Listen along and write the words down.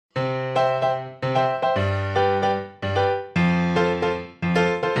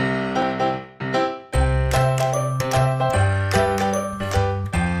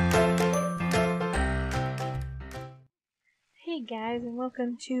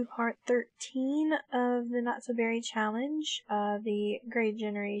welcome to part 13 of the Not So Berry Challenge, the grade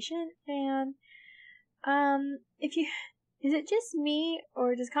generation. And, is it just me,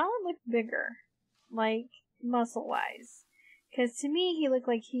 or does Collin look bigger? Like, muscle-wise? Because to me, he looked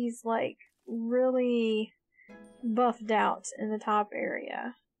like he's, like, really buffed out in the top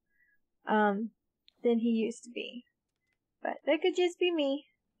area, than he used to be. But that could just be me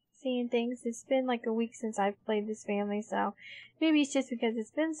seeing things. It's been like a week since I've played this family, so maybe it's just because it's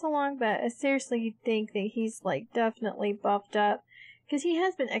been so long, but I seriously think that he's like definitely buffed up because he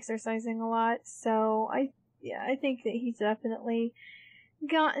has been exercising a lot, so I think that he's definitely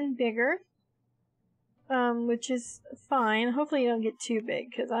gotten bigger, which is fine. Hopefully you don't get too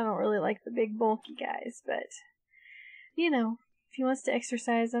big because I don't really like the big bulky guys, but you know, if he wants to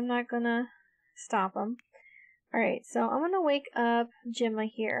exercise, I'm not gonna stop him. Alright, so I'm gonna wake up Gemma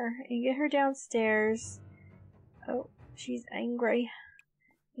here and get her downstairs. Oh, she's angry.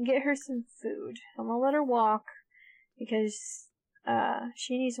 And get her some food. I'm gonna let her walk because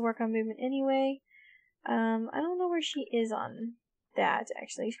she needs to work on movement anyway. I don't know where she is on that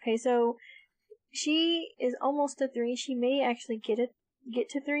actually. Okay, so she is almost to 3. She may actually get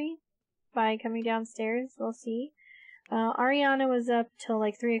to 3 by coming downstairs. We'll see. Ariana was up till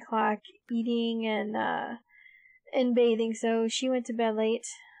like 3 o'clock eating and bathing, so she went to bed late,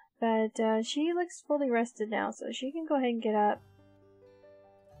 but she looks fully rested now, so she can go ahead and get up.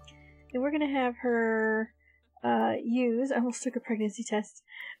 And we're gonna have her I almost took a pregnancy test.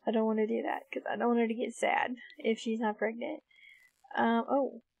 I don't want to do that because I don't want her to get sad if she's not pregnant.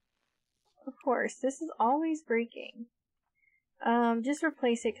 Oh, of course, this is always breaking. Just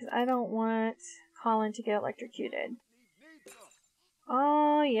replace it because I don't want Collin to get electrocuted.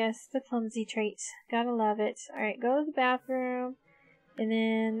 Oh, yes, the clumsy trait. Gotta love it. Alright, go to the bathroom, and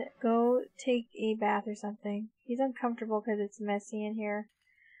then go take a bath or something. He's uncomfortable because it's messy in here.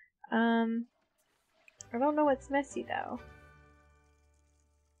 I don't know what's messy, though.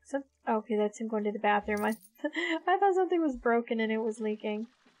 Okay, that's him going to the bathroom. I thought something was broken and it was leaking.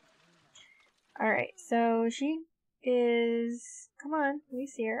 Alright, so she is... Come on, let me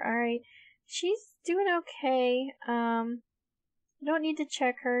see her. Alright, she's doing okay. You don't need to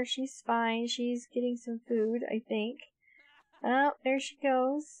check her. She's fine. She's getting some food, I think. Oh, there she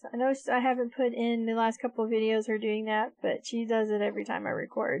goes. I know I haven't put in the last couple of videos her doing that, but she does it every time I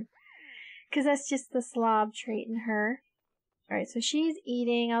record. Because that's just the slob trait in her. Alright, so she's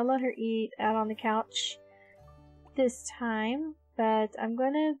eating. I'll let her eat out on the couch this time. But I'm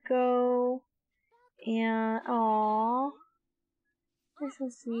gonna go and... Aww. They're so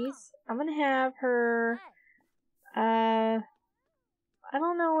sweet. I'm gonna have her... I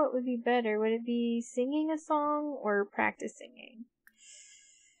don't know what would be better. Would it be singing a song or practice singing?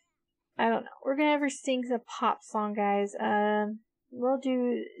 I don't know. We're gonna have her sing a pop song, guys. We'll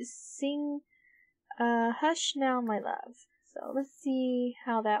do sing Hush Now My Love. So let's see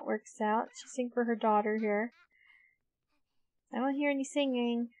how that works out. She'll sing for her daughter here. I don't hear any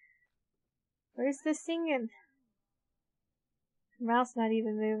singing. Where's the singing? Her mouth's not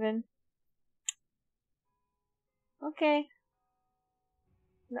even moving. Okay.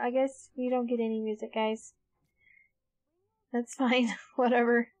 I guess we don't get any music, guys. That's fine.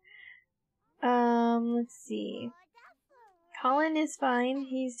 Whatever. Let's see. Collin is fine.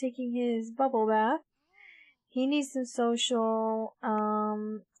 He's taking his bubble bath. He needs some social.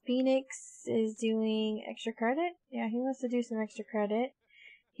 Phoenix is doing extra credit. Yeah, he wants to do some extra credit.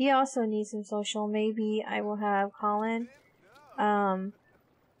 He also needs some social. Maybe I will have Collin, come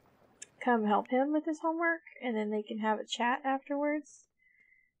help him with his homework, and then they can have a chat afterwards.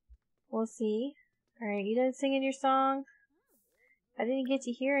 We'll see. Alright, you done singing your song? I didn't get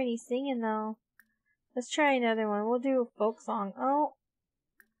to hear any singing, though. Let's try another one. We'll do a folk song. Oh,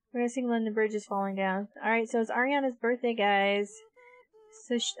 we're gonna sing London Bridge is Falling Down. Alright, so it's Ariana's birthday, guys.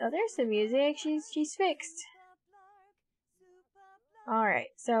 So, oh, there's some music. She's fixed. Alright,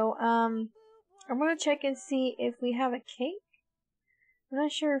 so, I'm gonna check and see if we have a cake. I'm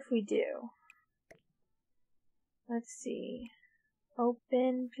not sure if we do. Let's see.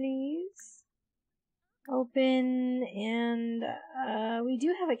 Open, please. Open, and we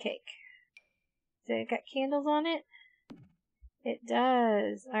do have a cake. Does it got candles on it? It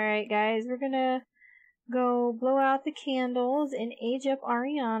does. Alright, guys, we're gonna go blow out the candles and age up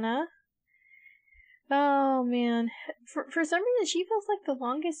Ariana. Oh, man. For some reason, she feels like the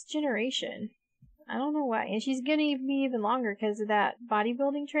longest generation. I don't know why. And she's gonna be even longer because of that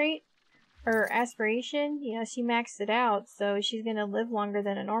bodybuilding trait. Or aspiration, you know, she maxed it out, so she's gonna live longer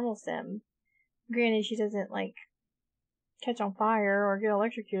than a normal sim. Granted, she doesn't, like, catch on fire or get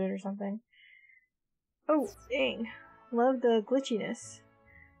electrocuted or something. Oh, dang. Love the glitchiness.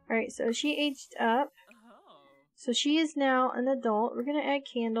 Alright, so she aged up. So she is now an adult. We're gonna add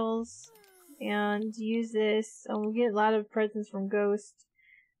candles and use this. We'll get a lot of presents from Ghost.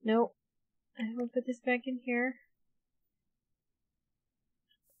 Nope. I will put this back in here.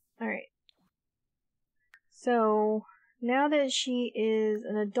 Alright. So, now that she is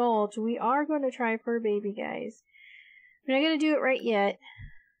an adult, we are going to try for a baby, guys. We're not going to do it right yet.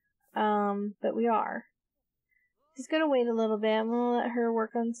 But we are. Just gonna wait a little bit. I'm gonna let her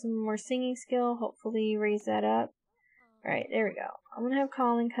work on some more singing skill. Hopefully raise that up. Alright, there we go. I'm gonna have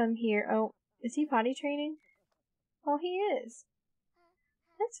Collin come here. Oh, is he potty training? Oh, he is.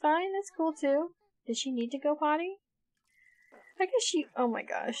 That's fine. That's cool too. Does she need to go potty? I guess she... Oh my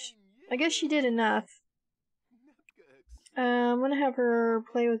gosh. I guess she did enough. I'm gonna have her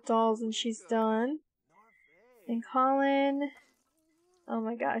play with dolls when she's done. And Collin... Oh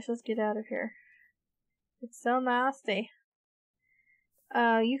my gosh, let's get out of here. It's so nasty.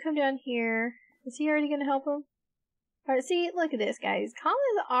 You come down here. Is he already gonna help him? Alright, see, look at this, guys.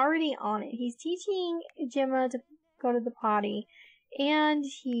 Collin's already on it. He's teaching Gemma to go to the potty. And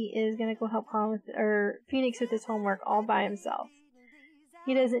he is gonna go help Collin with, or Phoenix with his homework all by himself.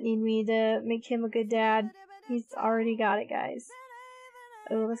 He doesn't need me to make him a good dad. He's already got it, guys.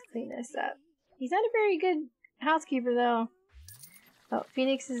 Oh, let's clean this up. He's not a very good housekeeper, though. Oh,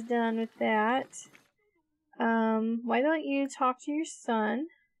 Phoenix is done with that. Why don't you talk to your son?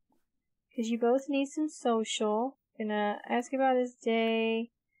 Because you both need some social. Gonna ask about his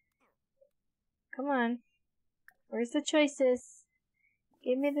day. Come on. Where's the choices?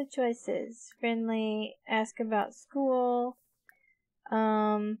 Give me the choices. Friendly. Ask about school.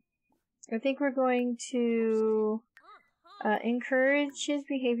 I think we're going to encourage his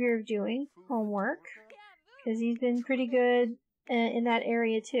behavior of doing homework. Because he's been pretty good in that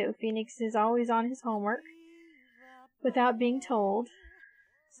area too. Phoenix is always on his homework without being told.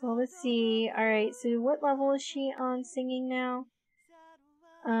 So let's see. Alright, so what level is she on singing now?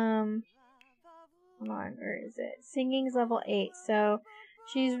 Come on, where is it? Singing's level 8. So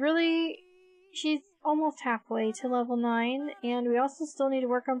she's almost halfway to level 9. And we also still need to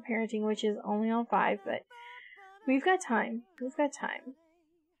work on parenting, which is only on 5. But we've got time. We've got time.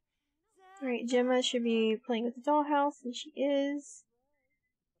 Alright, Gemma should be playing with the dollhouse, and she is.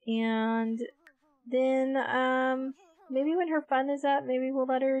 And then, maybe when her fun is up, maybe we'll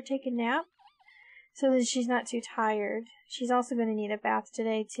let her take a nap. So that she's not too tired. She's also going to need a bath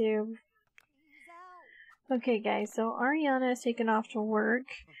today, too. Okay, guys, so Ariana is taken off to work.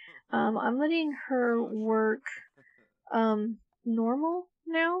 I'm letting her work, normal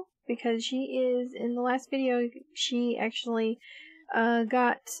now. Because she is, in the last video, she actually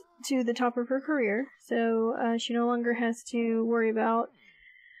got to the top of her career, so she no longer has to worry about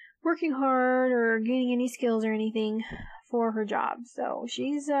working hard or gaining any skills or anything for her job. So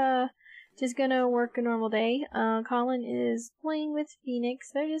she's just gonna work a normal day. Collin is playing with Phoenix.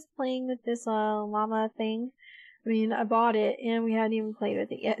 They're just playing with this llama thing. I mean, I bought it and we hadn't even played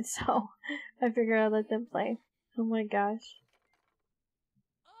with it yet, so I figured I'd let them play. Oh my gosh.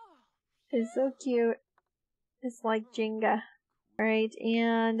 It's so cute. It's like Jenga. Alright,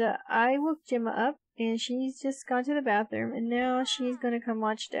 and I woke Gemma up, and she's just gone to the bathroom, and now she's gonna come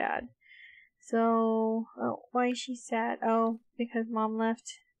watch Dad. So, oh, why is she sad? Oh, because Mom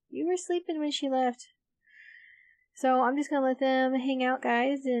left. You were sleeping when she left. So, I'm just gonna let them hang out,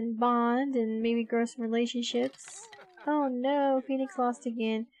 guys, and bond, and maybe grow some relationships. Oh no, Phoenix lost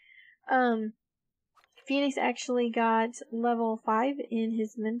again. Phoenix actually got level 5 in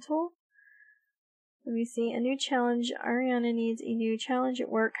his mental. Let me see. A new challenge. Ariana needs a new challenge at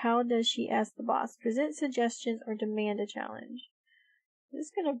work. How does she ask the boss? Present suggestions or demand a challenge? I'm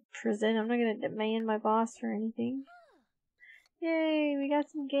just gonna present. I'm not gonna demand my boss for anything. Yay, we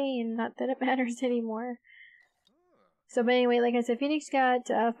got some gain. Not that it matters anymore. So, but anyway, like I said, Phoenix got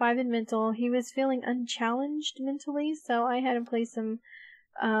 5 in mental. He was feeling unchallenged mentally, so I had him play some,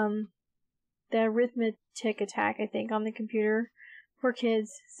 the arithmetic attack, I think, on the computer for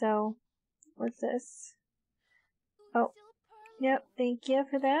kids. So, what's this? Oh, yep, thank you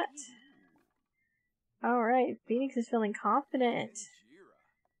for that. Alright, Phoenix is feeling confident.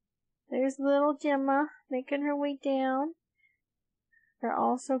 There's little Gemma making her way down. They're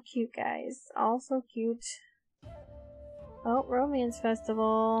all so cute, guys. All so cute. Oh, Romance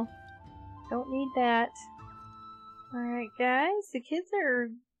Festival. Don't need that. Alright, guys. The kids are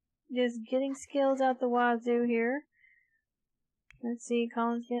just getting skills out the wazoo here. Let's see,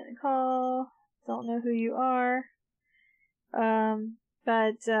 Collin's getting a call. Don't know who you are.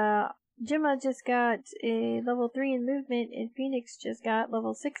 But Gemma just got a level 3 in movement, and Phoenix just got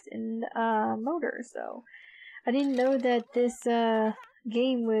level 6 in motor, so I didn't know that this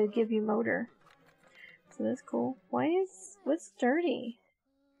game would give you motor. So that's cool. What's dirty?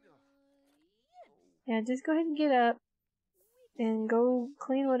 Yeah, just go ahead and get up and go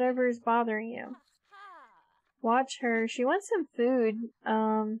clean whatever is bothering you. Watch her. She wants some food.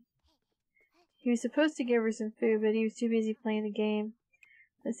 He was supposed to give her some food, but he was too busy playing the game.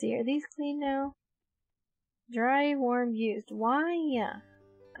 Let's see, are these clean now? Dry, warm, used. Why?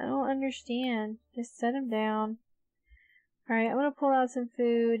 I don't understand. Just set them down. Alright, I'm gonna pull out some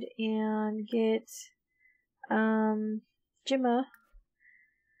food and get, Gemma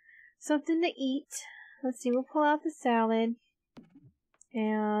something to eat. Let's see, we'll pull out the salad.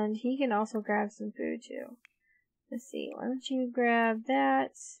 And he can also grab some food too. Let's see, why don't you grab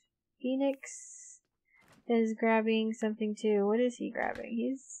that? Phoenix is grabbing something too. What is he grabbing?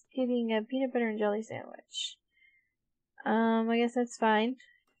 He's getting a peanut butter and jelly sandwich. I guess that's fine.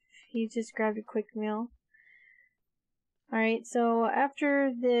 He just grabbed a quick meal. Alright, so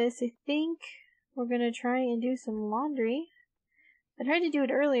after this, I think we're gonna try and do some laundry. I tried to do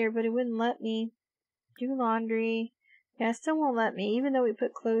it earlier, but it wouldn't let me do laundry. Yeah, it still won't let me. Even though we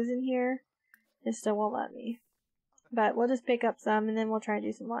put clothes in here, it still won't let me. But we'll just pick up some and then we'll try and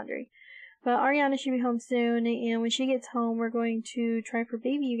do some laundry. But Ariana should be home soon, and when she gets home, we're going to try for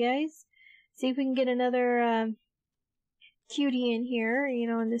baby, you guys. See if we can get another cutie in here, you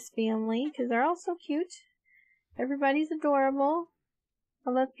know, in this family, because they're all so cute. Everybody's adorable.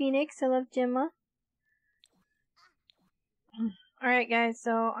 I love Phoenix. I love Gemma. Alright, guys,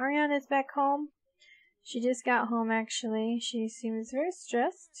 so Ariana's back home. She just got home, actually. She seems very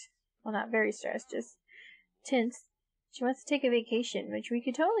stressed. Well, not very stressed, just tense. She wants to take a vacation, which we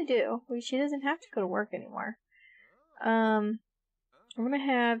could totally do. She doesn't have to go to work anymore. I'm gonna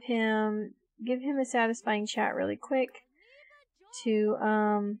have him, give him a satisfying chat really quick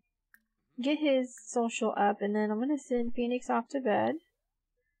to, get his social up, and then I'm gonna send Phoenix off to bed.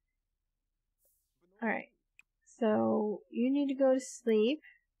 Alright. So, you need to go to sleep.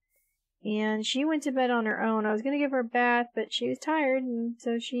 And she went to bed on her own. I was gonna give her a bath, but she was tired, and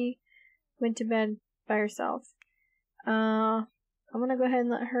so she went to bed by herself. I'm gonna go ahead and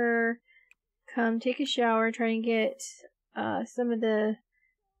let her come take a shower, try and get some of the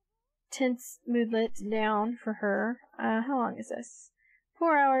tense moodlets down for her. How long is this?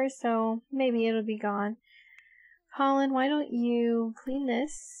 4 hours, so maybe it'll be gone. Collin, why don't you clean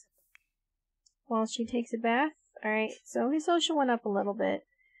this while she takes a bath? Alright, so his social went up a little bit.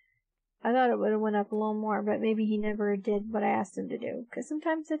 I thought it would have went up a little more, but maybe he never did what I asked him to do, because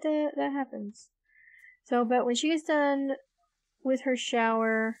sometimes that happens. So, but when she gets done with her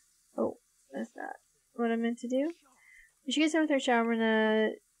shower, oh, that's not what I meant to do. When she gets done with her shower, we're gonna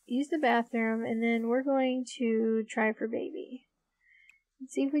use the bathroom, and then we're going to try for baby.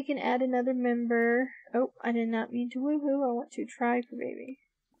 Let's see if we can add another member. Oh, I did not mean to woohoo. I want to try for baby.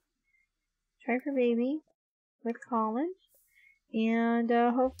 Try for baby with Collin. And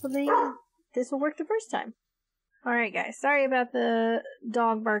hopefully this will work the first time. Alright guys, sorry about the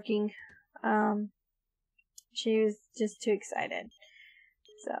dog barking. She was just too excited.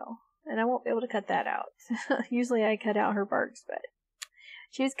 So, and I won't be able to cut that out. Usually I cut out her barks, but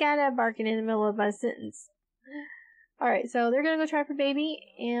she was kind of barking in the middle of my sentence. Alright, so they're gonna go try for baby,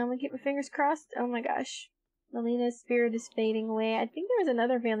 and I'm gonna keep my fingers crossed. Oh my gosh. Melina's spirit is fading away. I think there was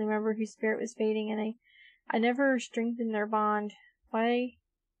another family member whose spirit was fading, and I never strengthened their bond. Why?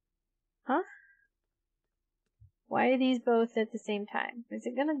 Huh? Why are these both at the same time? Is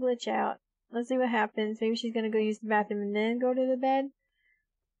it gonna glitch out? Let's see what happens. Maybe she's gonna go use the bathroom and then go to the bed?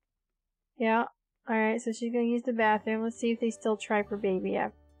 Yeah. Alright, so she's gonna use the bathroom. Let's see if they still try for baby. Yeah.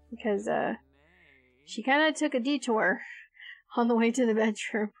 Because, she kinda took a detour on the way to the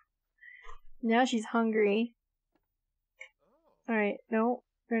bedroom. Now she's hungry. Alright, no.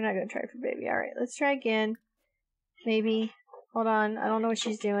 They're not gonna try for baby. Alright, let's try again. Maybe. Hold on. I don't know what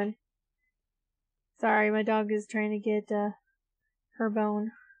she's doing. Sorry, my dog is trying to get, her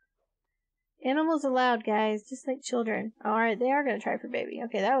bone. Animals allowed, guys. Just like children. Alright, they are gonna try for baby.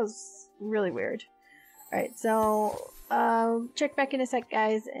 Okay, that was really weird. Alright, so, check back in a sec,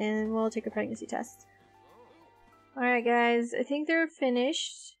 guys, and we'll take a pregnancy test. Alright, guys. I think they're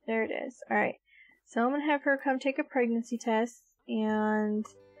finished. There it is. Alright. So I'm gonna have her come take a pregnancy test, and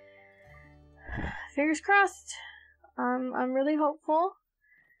fingers crossed. I'm really hopeful.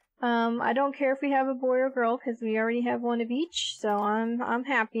 I don't care if we have a boy or girl, because we already have one of each, so I'm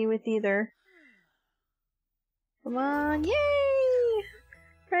happy with either. Come on, yay!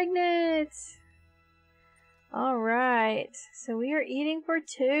 Pregnant! Alright, so we are eating for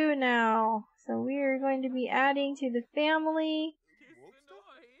 2 now. So we are going to be adding to the family.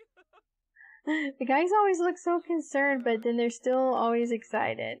 The guys always look so concerned, but then they're still always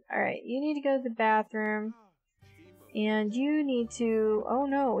excited. Alright, you need to go to the bathroom. And you need to... Oh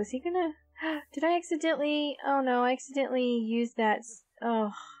no, is he gonna... Did I accidentally... Oh no, I accidentally used that...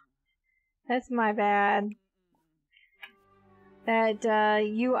 Oh, that's my bad. That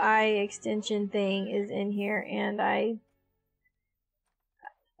UI extension thing is in here, and I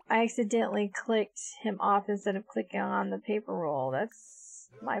accidentally clicked him off instead of clicking on the paper roll. That's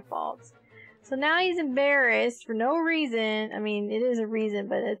my fault. So now he's embarrassed for no reason. I mean, it is a reason,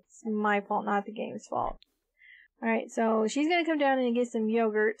 but it's my fault, not the game's fault. Alright, so she's gonna come down and get some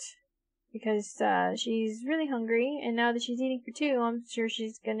yogurt because she's really hungry, and now that she's eating for two, I'm sure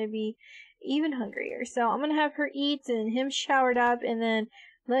she's gonna be even hungrier. So I'm gonna have her eat and him showered up, and then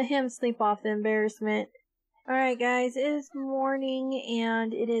let him sleep off the embarrassment. Alright guys, it is morning,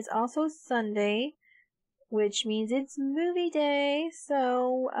 and it is also Sunday, which means it's movie day.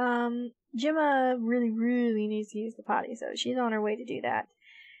 So Gemma really needs to use the potty, so she's on her way to do that.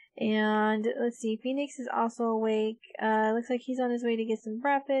 And let's see, Phoenix is also awake. Looks like he's on his way to get some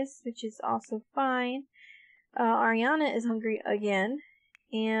breakfast, which is also fine. Ariana is hungry again.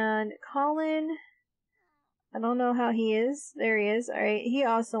 And Collin, I don't know how he is. There he is. Alright, he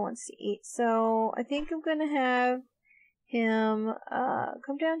also wants to eat. So I think I'm gonna have him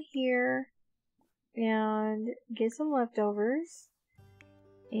come down here and get some leftovers.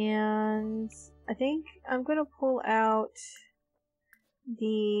 And I think I'm gonna pull out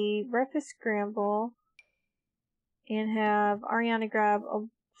the breakfast scramble and have Ariana grab a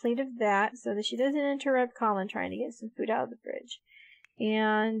plate of that so that she doesn't interrupt Collin trying to get some food out of the fridge.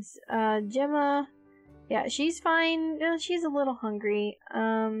 And Gemma, yeah, she's fine. She's a little hungry.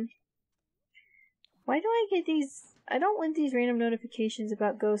 Why do I get these? I don't want these random notifications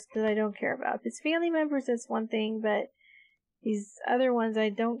about ghosts that I don't care about. If it's family members, that's one thing, but these other ones, I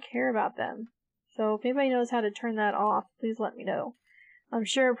don't care about them. So if anybody knows how to turn that off, please let me know. I'm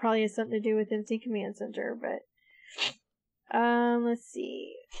sure it probably has something to do with MC Command Center, but let's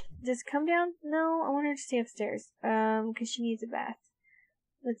see. Just come down? No, I want her to stay upstairs. Because she needs a bath.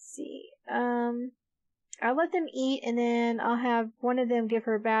 Let's see. I'll let them eat, and then I'll have one of them give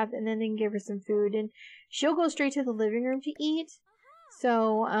her a bath, and then they can give her some food, and she'll go straight to the living room to eat.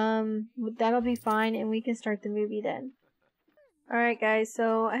 So, that'll be fine, and we can start the movie then. Alright guys,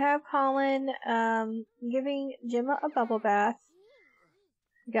 so I have Collin, giving Gemma a bubble bath.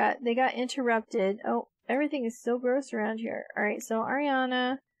 They got interrupted. Oh, everything is so gross around here. Alright, so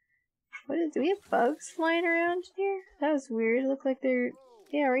Ariana, do we have bugs flying around here? That was weird. It looked like they're,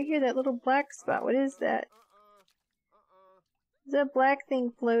 yeah, right here, that little black spot. What is that? There's a black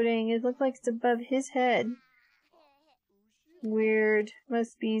thing floating. It looked like it's above his head. Weird.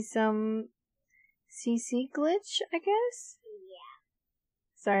 Must be some CC glitch, I guess?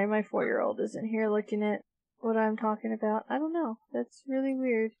 Sorry, my 4-year-old is in here looking at what I'm talking about. I don't know. That's really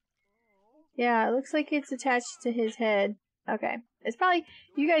weird. Yeah, it looks like it's attached to his head. Okay. It's probably,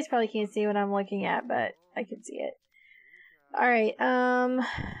 you guys probably can't see what I'm looking at, but I can see it. Alright,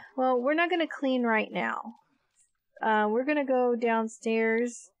 well, we're not gonna clean right now. We're gonna go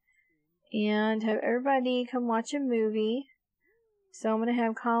downstairs and have everybody come watch a movie. So I'm gonna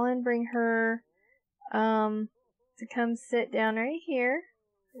have Collin bring her, to come sit down right here.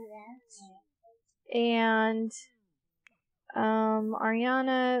 And,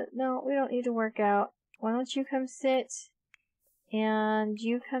 Ariana, no, we don't need to work out. Why don't you come sit? And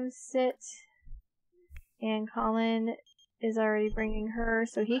you come sit. And Collin is already bringing her,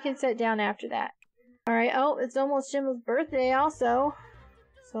 so he can sit down after that. Alright, oh, it's almost Gemma's birthday also.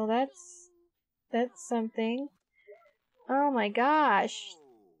 So that's something. Oh my gosh.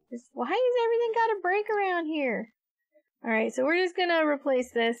 Why has everything got a break around here? Alright, so we're just gonna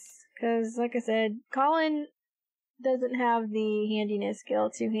replace this, because like I said, Collin doesn't have the handiness skill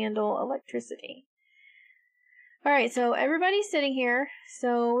to handle electricity. Alright, so everybody's sitting here,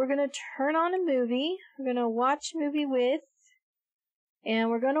 so we're gonna turn on a movie. We're gonna watch a movie with, and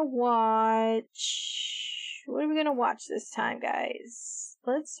we're gonna watch, what are we gonna watch this time, guys?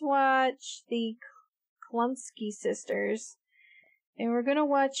 Let's watch the Klumsky sisters, and we're gonna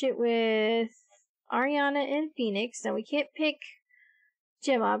watch it with Ariana and Phoenix. Now we can't pick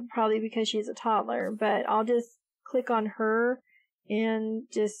Gemma, probably because she's a toddler, but I'll just click on her and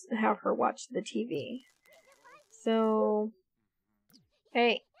just have her watch the TV. So,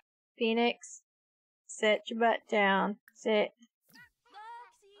 hey, Phoenix, sit your butt down. Sit.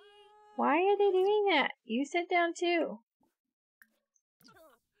 Why are they doing that? You sit down too.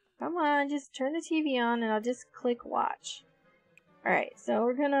 Come on, just turn the TV on and I'll just click watch. Alright, so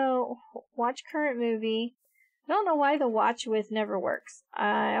we're gonna watch current movie. I don't know why the watch with never works.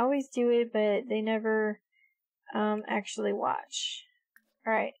 I always do it, but they never actually watch.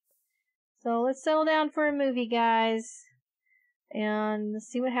 Alright. So let's settle down for a movie, guys. And let's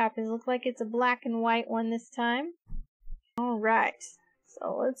see what happens. Looks like it's a black and white one this time. Alright.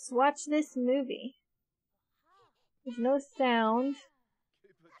 So let's watch this movie. There's no sound.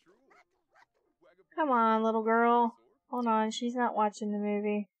 Come on, little girl. Hold on, she's not watching the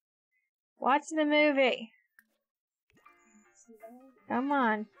movie. Watch the movie! Come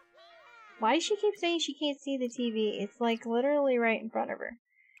on. Why does she keep saying she can't see the TV? It's like literally right in front of her.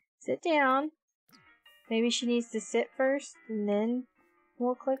 Sit down. Maybe she needs to sit first and then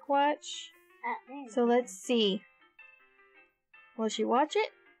we'll click watch. So let's see. Will she watch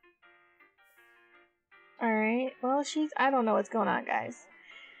it? Alright. Well, I don't know what's going on, guys.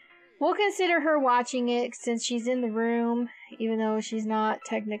 We'll consider her watching it since she's in the room, even though she's not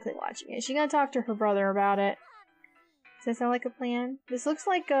technically watching it. She's gonna talk to her brother about it. Does that sound like a plan? This looks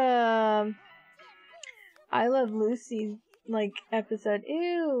like a I Love Lucy episode.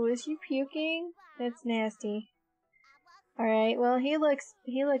 Ew, is she puking? That's nasty. Alright, well he looks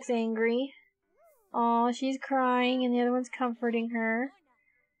angry. Aw, she's crying and the other one's comforting her.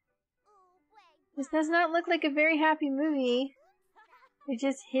 This does not look like a very happy movie. They're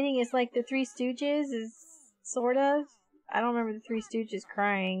just hitting us like the Three Stooges is sort of. I don't remember the Three Stooges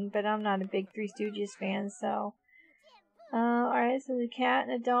crying, but I'm not a big Three Stooges fan, so. Alright, so the cat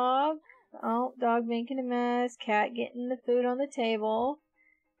and a dog. Oh, dog making a mess. Cat getting the food on the table.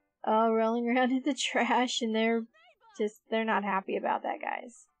 Rolling around in the trash, and they're not happy about that,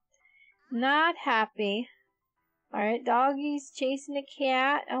 guys. Not happy. Alright, doggy's chasing a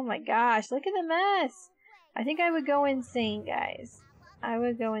cat. Oh my gosh, look at the mess. I think I would go insane, guys. I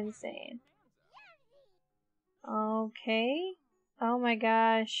would go insane. Okay. Oh my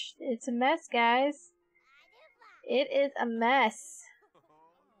gosh. It's a mess, guys. It is a mess.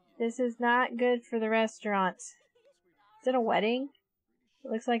 This is not good for the restaurant. Is it a wedding?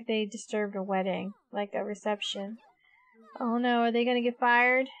 It looks like they disturbed a wedding. Like a reception. Oh no, are they gonna get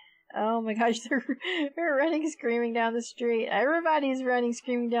fired? Oh my gosh, they're running screaming down the street. Everybody's running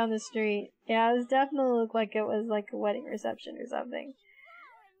screaming down the street. Yeah, it definitely looked like it was like a wedding reception or something.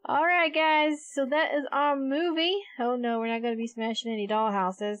 Alright guys, so that is our movie. Oh no, we're not going to be smashing any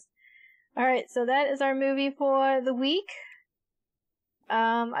dollhouses. Alright, so that is our movie for the week.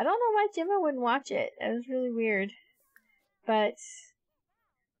 I don't know why Gemma wouldn't watch it. It was really weird. But,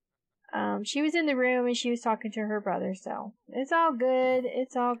 she was in the room and she was talking to her brother, so it's all good.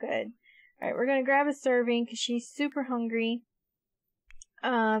 It's all good. Alright, we're going to grab a serving because she's super hungry.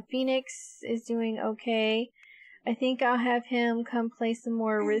 Phoenix is doing okay. I think I'll have him come play some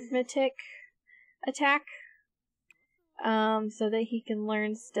more arithmetic attack. So that he can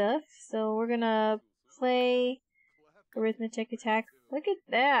learn stuff. So we're gonna play arithmetic attack. Look at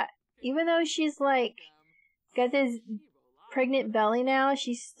that. Even though she's got this pregnant belly now,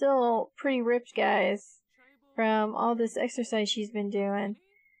 she's still pretty ripped, guys. From all this exercise she's been doing.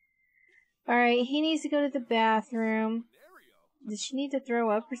 Alright, he needs to go to the bathroom. Does she need to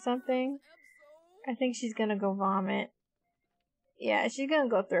throw up or something? I think she's gonna go vomit. Yeah, she's gonna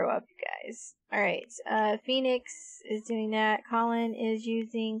go throw up, you guys. Alright, Phoenix is doing that. Collin is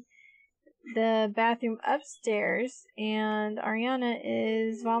using the bathroom upstairs. And Ariana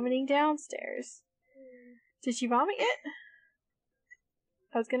is vomiting downstairs. Did she vomit yet?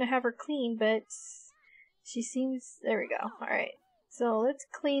 I was gonna have her clean, but she seems... There we go. Alright, so let's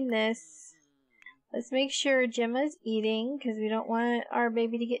clean this. Let's make sure Gemma's eating, because we don't want our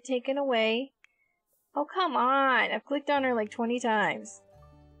baby to get taken away. Oh, come on! I've clicked on her like 20 times.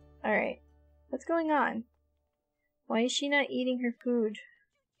 Alright. What's going on? Why is she not eating her food?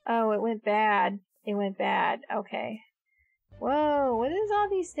 Oh, it went bad. It went bad. Okay. Whoa, what is all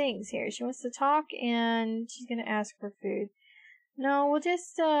these things here? She wants to talk and she's gonna ask for food. No, we'll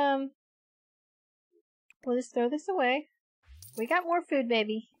just throw this away. We got more food,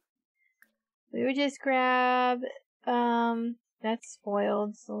 baby. We would just grab, that's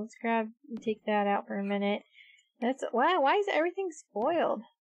spoiled, so let's take that out for a minute. Wow, why is everything spoiled?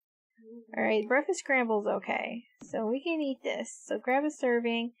 Alright, breakfast scramble's okay. So we can eat this. So grab a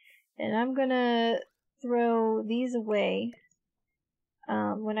serving, and I'm gonna throw these away,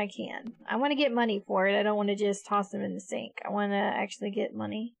 when I can. I want to get money for it. I don't want to just toss them in the sink. I want to actually get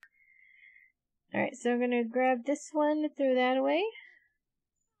money. Alright, so I'm gonna grab this one, throw that away.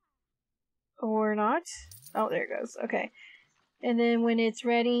 Or not. Oh, there it goes. Okay. And then when it's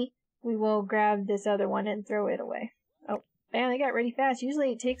ready, we will grab this other one and throw it away. Oh, man, they got ready fast.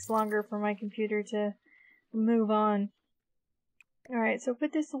 Usually it takes longer for my computer to move on. Alright, so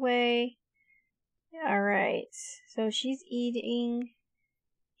put this away. Alright, so she's eating.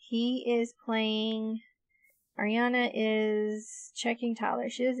 He is playing. Ariana is checking Tyler.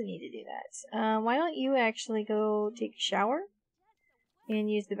 She doesn't need to do that. Why don't you actually go take a shower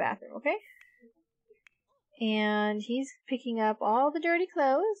and use the bathroom, okay? And he's picking up all the dirty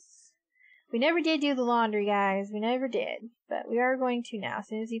clothes. We never did do the laundry, guys. We never did. But we are going to now. As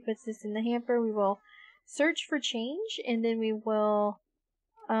soon as he puts this in the hamper, we will search for change, and then we will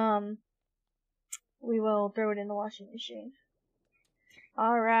throw it in the washing machine.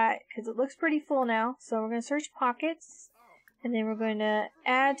 Alright, because it looks pretty full now. So we're going to search pockets, and then we're going to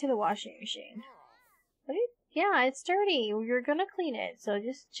add to the washing machine. Yeah, it's dirty. You're going to clean it, so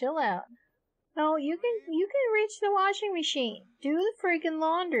just chill out. No, you can reach the washing machine. Do the freaking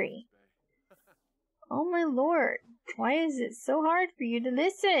laundry. Oh my lord. Why is it so hard for you to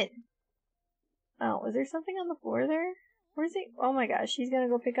listen? Oh, was there something on the floor there? Where's it? Oh my gosh, she's gonna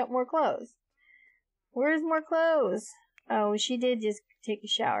go pick up more clothes. Where's more clothes? Oh, she did just take a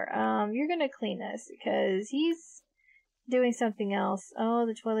shower. You're gonna clean this because he's doing something else. Oh,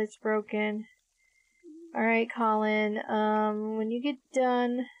 the toilet's broken. Alright, Collin. When you get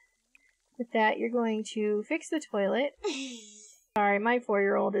done with that, you're going to fix the toilet. Sorry, my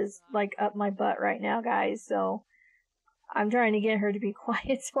 4-year-old is like up my butt right now, guys, so I'm trying to get her to be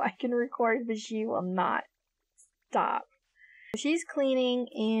quiet so I can record, but she will not stop. She's cleaning,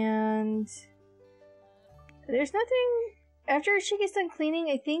 and there's nothing. After she gets done cleaning,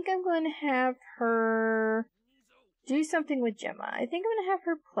 I think I'm going to have her do something with Gemma. I think I'm going to have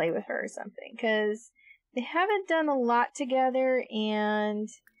her play with her or something, because they haven't done a lot together, and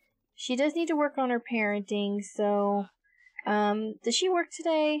she does need to work on her parenting, so does she work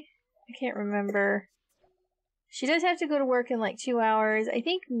today? I can't remember. She does have to go to work in like 2 hours. I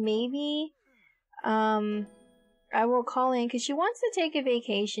think maybe I will call in because she wants to take a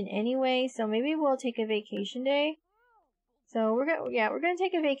vacation anyway, so maybe we'll take a vacation day. So we're gonna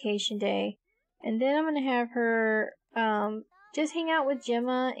take a vacation day, and then I'm gonna have her just hang out with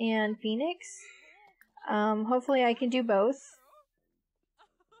Gemma and Phoenix. Hopefully I can do both,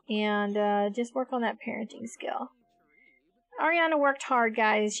 and just work on that parenting skill. Ariana worked hard,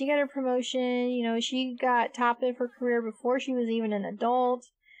 guys. She got her promotion. You know, she got top of her career before she was even an adult.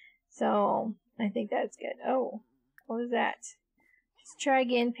 So, I think that's good. Oh, what was that? Let's try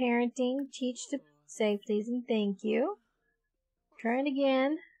again. Parenting. Teach to say please and thank you. Try it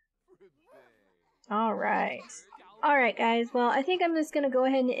again. Alright. Alright, guys. Well, I think I'm just going to go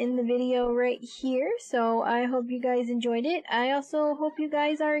ahead and end the video right here. So, I hope you guys enjoyed it. I also hope you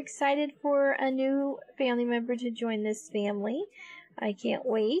guys are excited for a new family member to join this family. I can't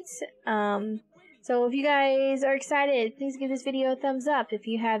wait. So, if you guys are excited, please give this video a thumbs up. If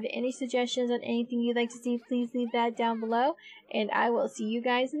you have any suggestions on anything you'd like to see, please leave that down below. And I will see you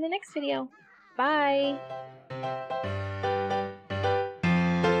guys in the next video. Bye!